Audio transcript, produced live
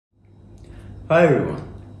Hi everyone,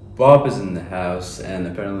 Bob is in the house and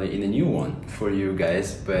apparently in a new one for you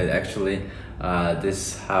guys, but actually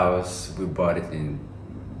this house we bought it in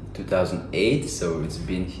 2008, so it's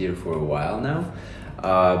been here for a while now.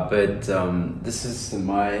 But this is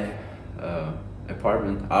my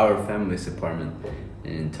apartment, our family's apartment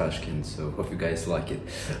in Tashkent, so hope you guys like it.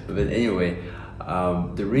 But anyway,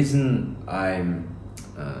 the reason I'm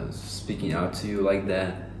speaking out to you like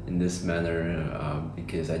that in this manner,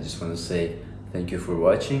 because I just want to say thank you for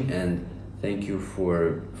watching and thank you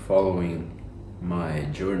for following my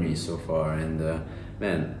journey so far. And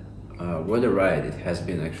man, what a ride it has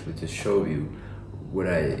been actually to show you what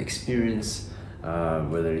I experienced,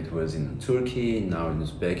 whether it was in Turkey, now in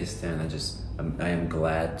Uzbekistan. I am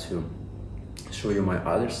glad to show you my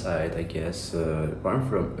other side, I guess,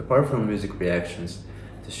 apart from music reactions,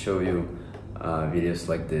 to show you videos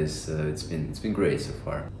like this. It's been great so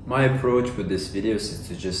far. My approach with these videos is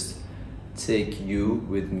to just take you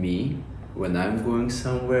with me when I'm going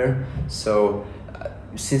somewhere. So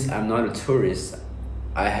since I'm not a tourist,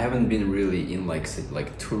 I haven't been really in like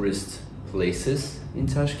tourist places in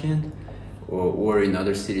Tashkent or in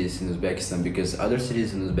other cities in Uzbekistan, because other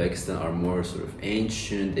cities in Uzbekistan are more sort of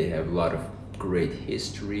ancient. They have a lot of great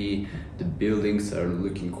history, the buildings are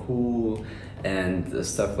looking cool and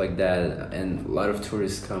stuff like that, and a lot of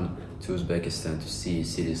tourists come to Uzbekistan to see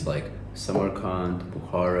cities like Samarkand,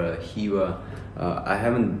 Bukhara, Hiva. I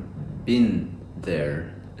haven't been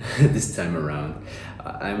there this time around.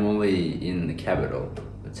 I'm only in the capital,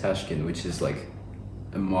 Tashkent, which is like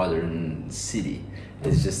a modern city.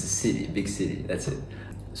 It's just a city, big city, that's it.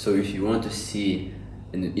 So if you want to see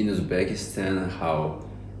in Uzbekistan how,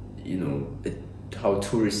 you know, how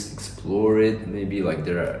tourists explore it, maybe like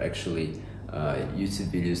there are actually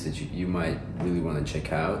YouTube videos that you might really want to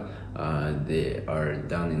check out. They are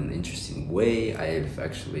done in an interesting way. I've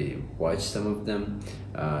actually watched some of them.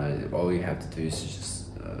 All you have to do is just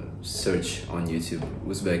search on YouTube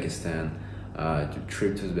Uzbekistan,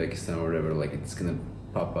 trip to Uzbekistan or whatever, like it's gonna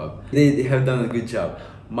pop up. They have done a good job.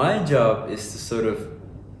 My job is to sort of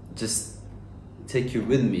just take you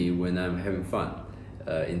with me when I'm having fun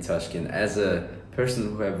in Tashkent, as a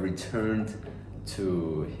person who have returned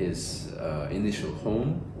to his initial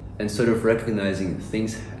home, and sort of recognizing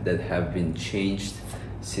things that have been changed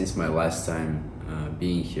since my last time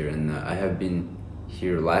being here. And I have been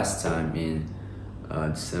here last time in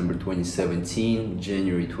December 2017,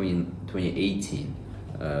 January 2018,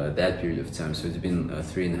 that period of time. So it's been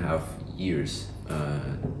 3.5 years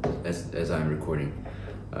as I'm recording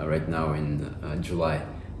right now in July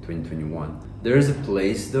 2021. There is a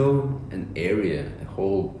place though, an area, a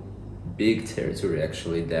whole big territory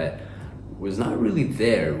actually, that was not really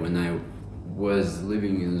there when I was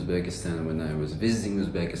living in Uzbekistan, when I was visiting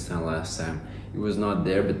Uzbekistan last time. It was not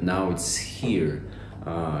there, but now it's here.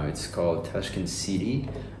 It's called Tashkent City.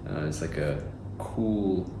 It's like a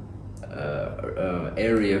cool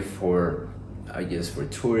area for, I guess, for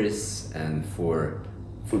tourists and for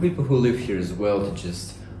people who live here as well, to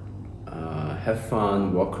just have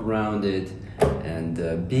fun, walk around it,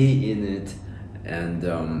 and be in it. And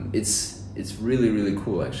it's really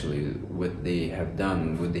cool actually what they have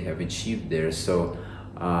done, what they have achieved there. So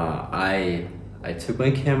I took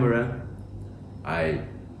my camera.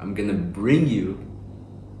 I'm gonna bring you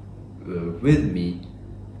with me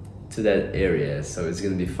to that area, so it's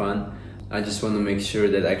gonna be fun. I just want to make sure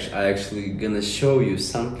that I actually gonna show you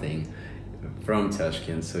something from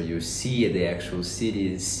Tashkent, so you see the actual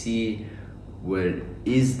city, see what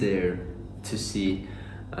is there to see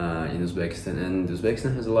in Uzbekistan. And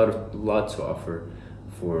Uzbekistan has a lot to offer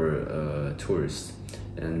for tourists,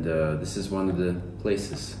 and this is one of the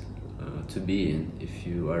places to be in if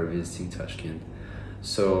you are visiting Tashkent.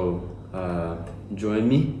 So join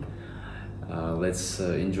me. Let's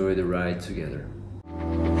enjoy the ride together.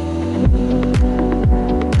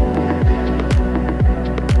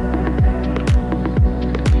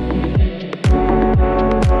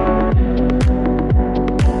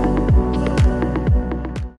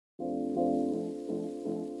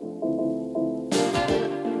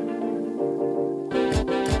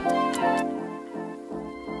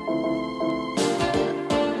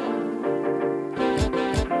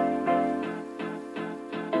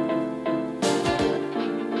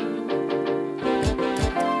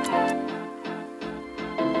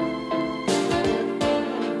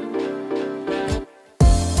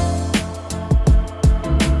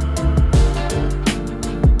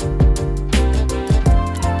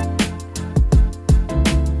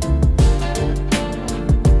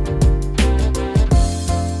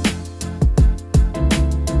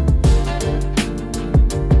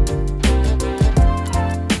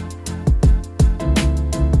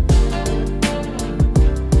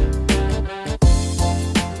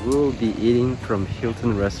 from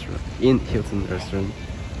Hilton restaurant, in Hilton restaurant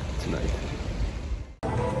tonight.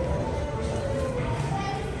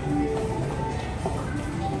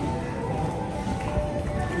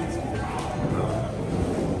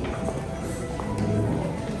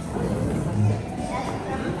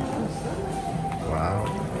 Wow.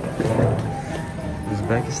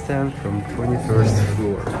 Uzbekistan from 21st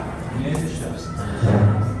floor.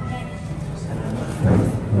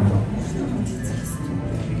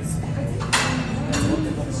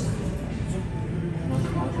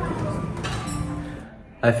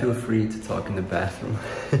 I feel free to talk in the bathroom.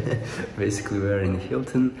 Basically, we're in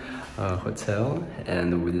Hilton hotel,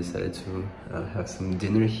 and we decided to have some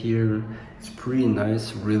dinner here. It's pretty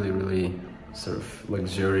nice, really sort of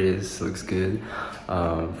luxurious, looks good.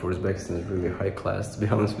 For Uzbekistan, it's really high class, to be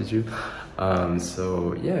honest with you.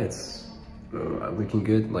 So yeah, it's looking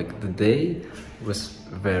good. Like the day was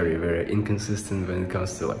very inconsistent when it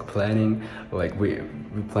comes to like planning. Like we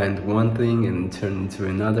planned one thing and turned into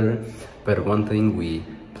another, but one thing we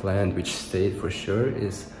planned, which stayed for sure,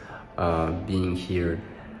 is being here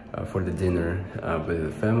for the dinner with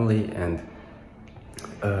the family. And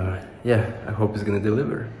yeah, I hope it's gonna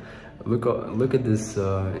deliver. Look at this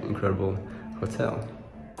incredible hotel.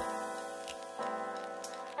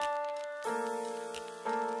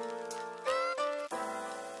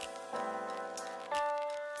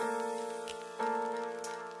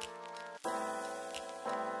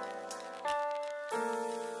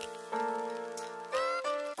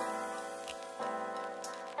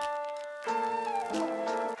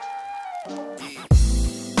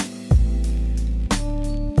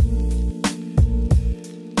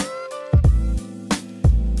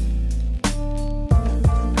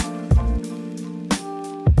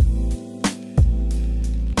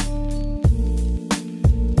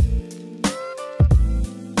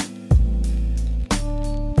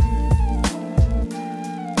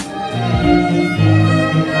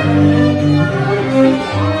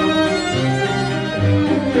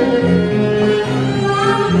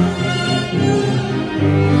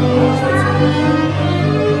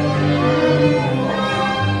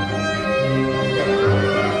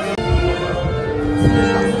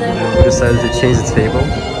 Decided to change the table.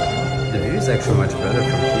 The view is actually much better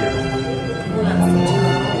from here.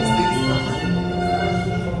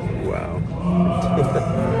 Wow.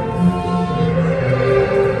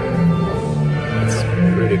 It's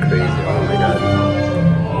pretty crazy. Oh my god.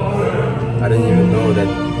 I didn't even know that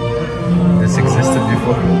this existed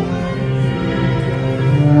before.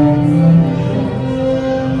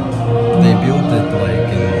 They built it like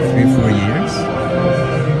in 3-4 years.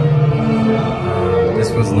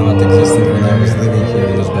 This was not existent when I was living here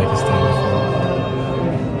in Uzbekistan before.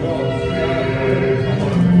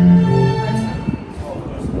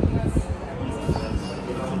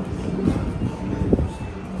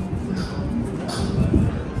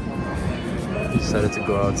 Decided to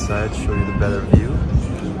go outside, show you the better view.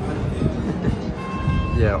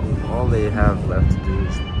 Yeah, all they have left to do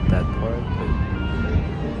is that part, but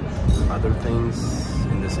other things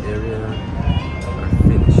in this area are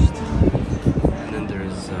finished.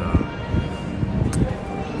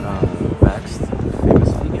 Waxed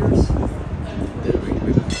famous figures that we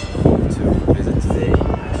hope to visit today,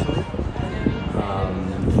 actually.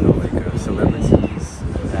 You know, like celebrities,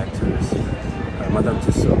 actors, Madame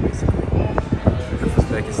Tussauds, basically, of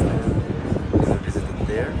Uzbekistan. We're gonna visit it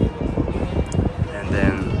there, and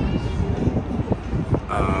then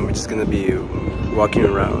we're just gonna be walking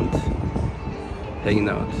around, hanging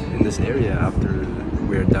out in this area after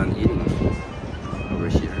we're done eating over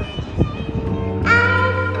here.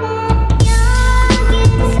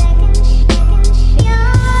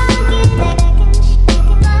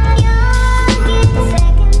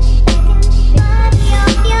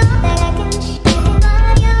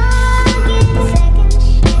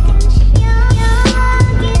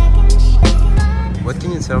 What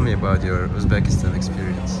can you tell me about your Uzbekistan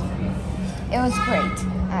experience? It was great,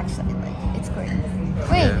 actually. Like, it's great.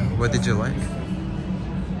 Wait. Yeah. What did you like?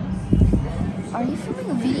 Are you filming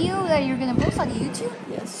a video that you're gonna post on YouTube?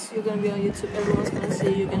 Yes, you're gonna be on YouTube. Everyone's gonna see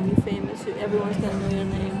you. You're gonna be famous. Everyone's gonna know your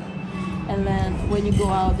name. And then when you go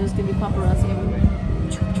out, there's gonna be paparazzi everywhere.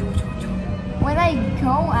 When I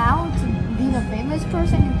go out being a famous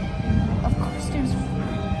person, of course there's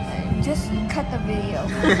just cut the video.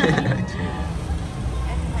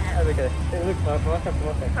 Okay. Hey, look,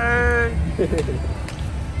 Hey.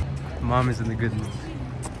 Mom is in a good mood.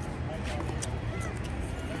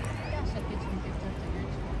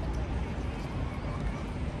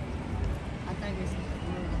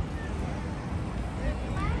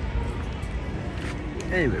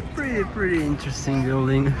 Anyway, pretty interesting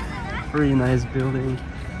building. pretty nice building.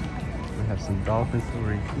 We have some dolphins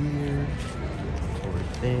over here, over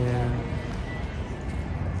there.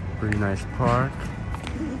 Pretty nice park.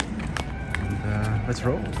 And let's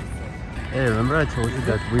roll. Hey, remember I told you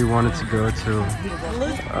that we wanted to go to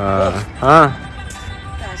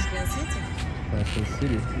Tashkent City. Tashkent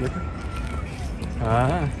City.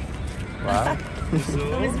 Ah, wow.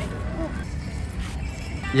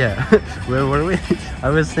 Yeah, where were we? I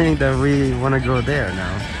was saying that we want to go there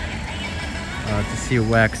now to see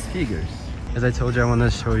wax figures. As I told you, I want to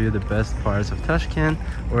show you the best parts of Tashkent,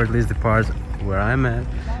 or at least the parts where I'm at.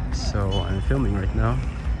 So I'm filming right now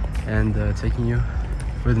and taking you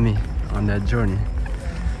with me on that journey.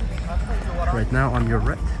 Right now on your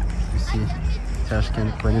right, you see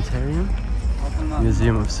Tashkent Planetarium,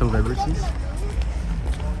 Museum of Celebrities.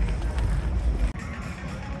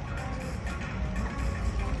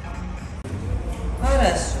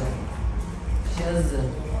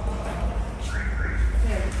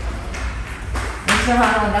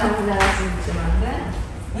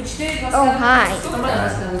 Oh, hi.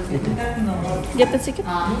 Get the ticket.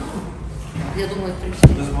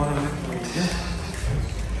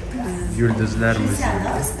 Yıldızlar Museum.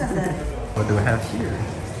 What do we have here?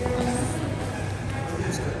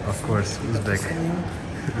 Of course, Uzbek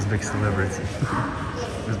celebrity.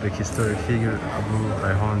 Uzbek historic figure Abu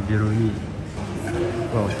Rayhan Biruni.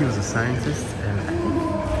 Well, he was a scientist and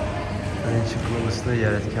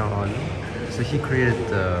so he created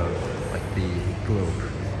like the globe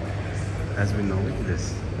as we know it,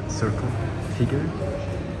 this circle figure.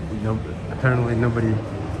 No, apparently nobody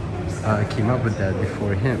came up with that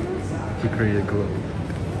before him. He created a globe.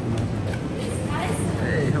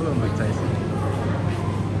 Hey, hello Mike Tyson.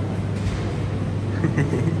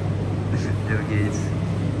 Bill Gates.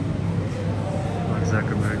 Mark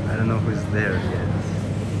Zuckerberg. I don't know who's there yet.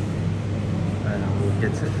 I don't know,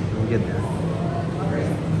 we'll get there.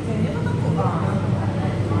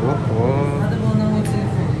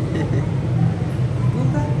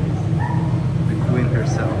 The queen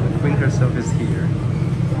herself. The queen herself is here.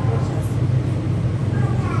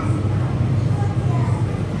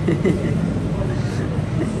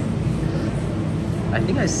 I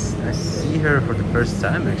think I see her for the first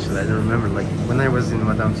time actually. I don't remember, like when I was in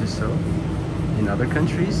Madame Tussauds in other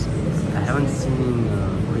countries, I haven't seen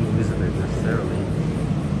Queen Elizabeth necessarily.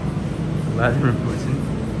 Vladimir Putin.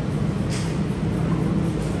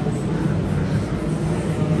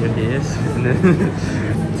 Here he is, and then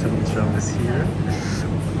Donald Trump is here.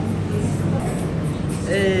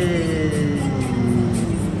 Hey!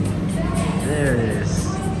 There it is.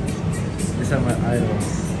 These are my idols.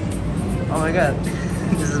 Oh my god,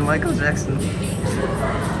 this is Michael Jackson.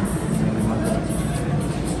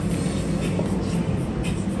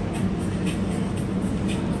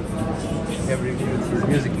 We have reviewed his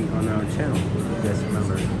music on our channel, if you guys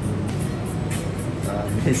remember.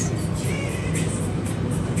 Amazing.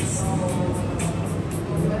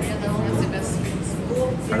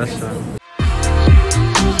 Хорошо.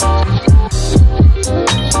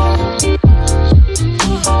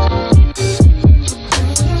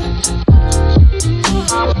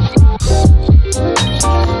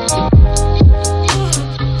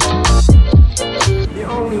 The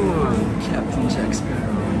only one, Captain Jack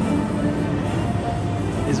Sparrow,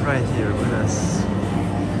 is right here with us.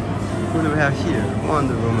 Who do we have here?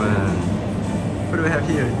 Wonder Woman. Who do we have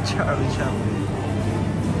here? Charlie Chaplin.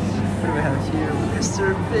 What do we have here?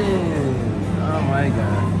 Mr. Bean! Oh my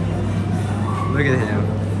god. Look at him.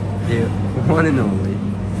 The one and only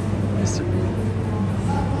Mr. Bean.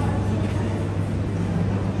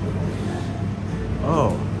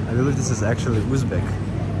 Oh, I believe this is actually Uzbek.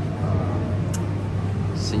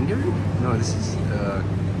 Singer? No, this is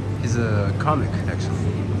he's a comic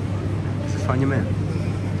actually. He's a funny man.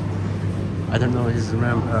 I don't know his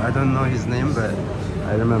name, but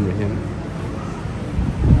I remember him.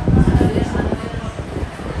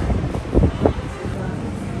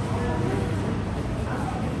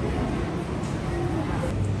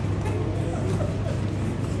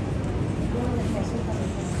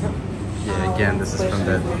 Yeah, again, this is from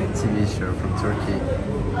that TV show from Turkey.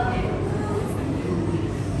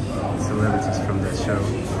 Celebrities from that show.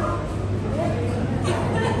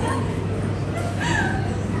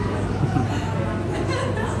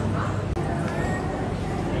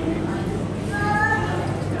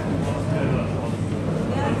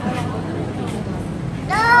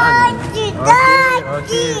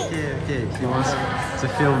 Okay. He wants to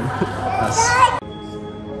film us.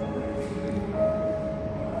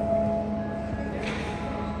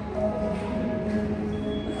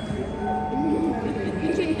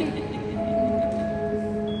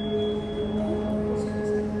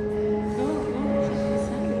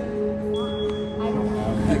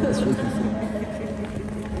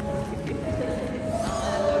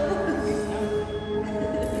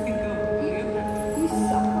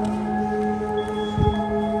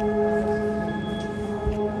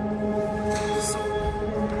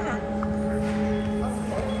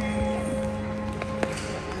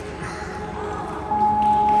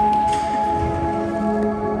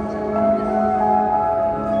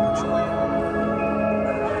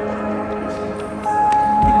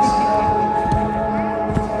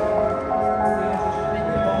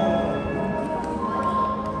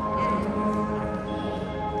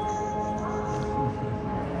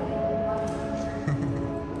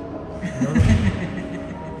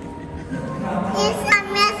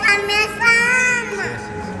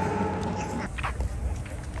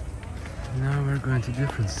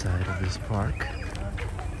 different side of this park.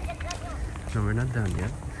 No, we're not done yet.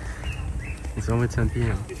 It's only 10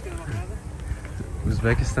 p.m.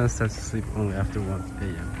 Uzbekistan starts to sleep only after 1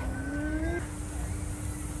 a.m.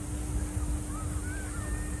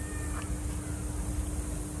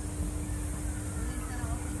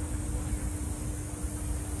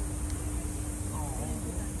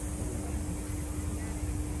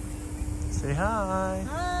 Say hi!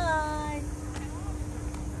 Hi.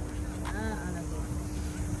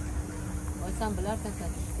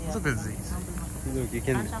 Look at these. Look, you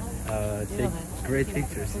can take great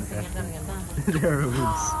pictures in Tashkent. There are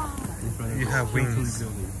wings. You have wings.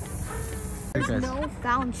 There's no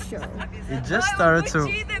found show. It just started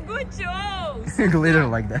to glitter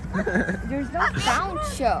like that. There's no found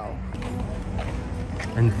show.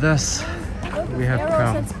 And thus, we have Arrows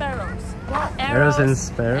come. and sparrows. Arrows and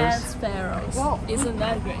sparrows? And sparrows. Whoa. Isn't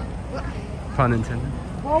that great? Pun intended.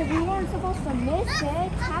 Well, we weren't supposed to miss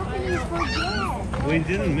it. How can you forget? We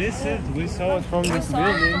didn't miss it. We saw it from this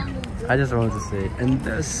building. I just wanted to say, and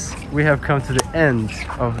thus we have come to the end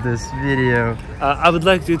of this video. I would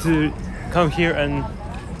like you to come here and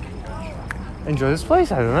enjoy this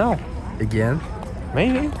place. I don't know. Again.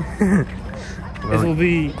 Maybe. Well, It will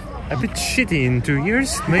be a bit shitty in 2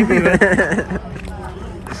 years. Maybe. But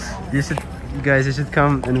you guys, you should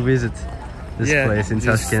come and visit this Yeah, place in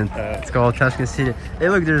just, Tashkent. It's called Tashkent City. Hey,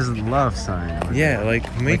 look, there's a love sign. over yeah, there, like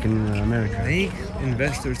like in America. make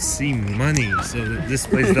investors see money so that this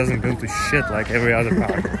place doesn't go to shit like every other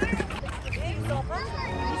park.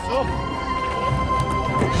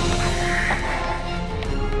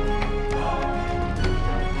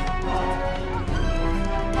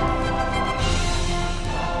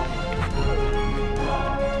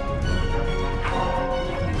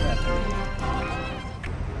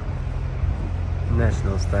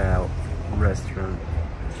 National style restaurant.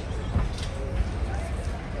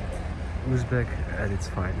 Uzbek at its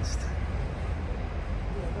finest.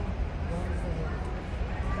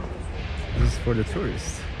 This is for the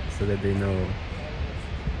tourists, so that they know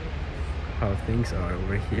how things are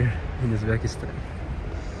over here in Uzbekistan.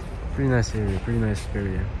 Pretty nice area, pretty nice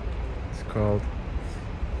area. It's called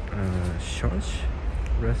Shosh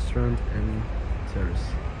Restaurant and Terrace.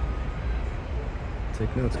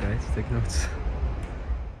 Take notes, guys, take notes.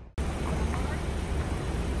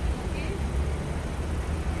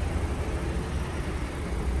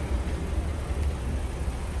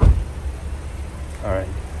 Alright,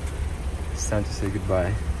 it's time to say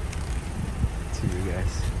goodbye to you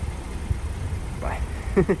guys. Bye.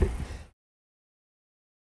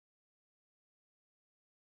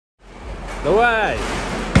 No way!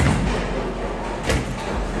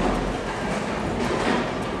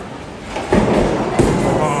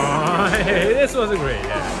 Oh, this was a great,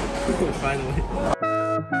 yeah. Finally.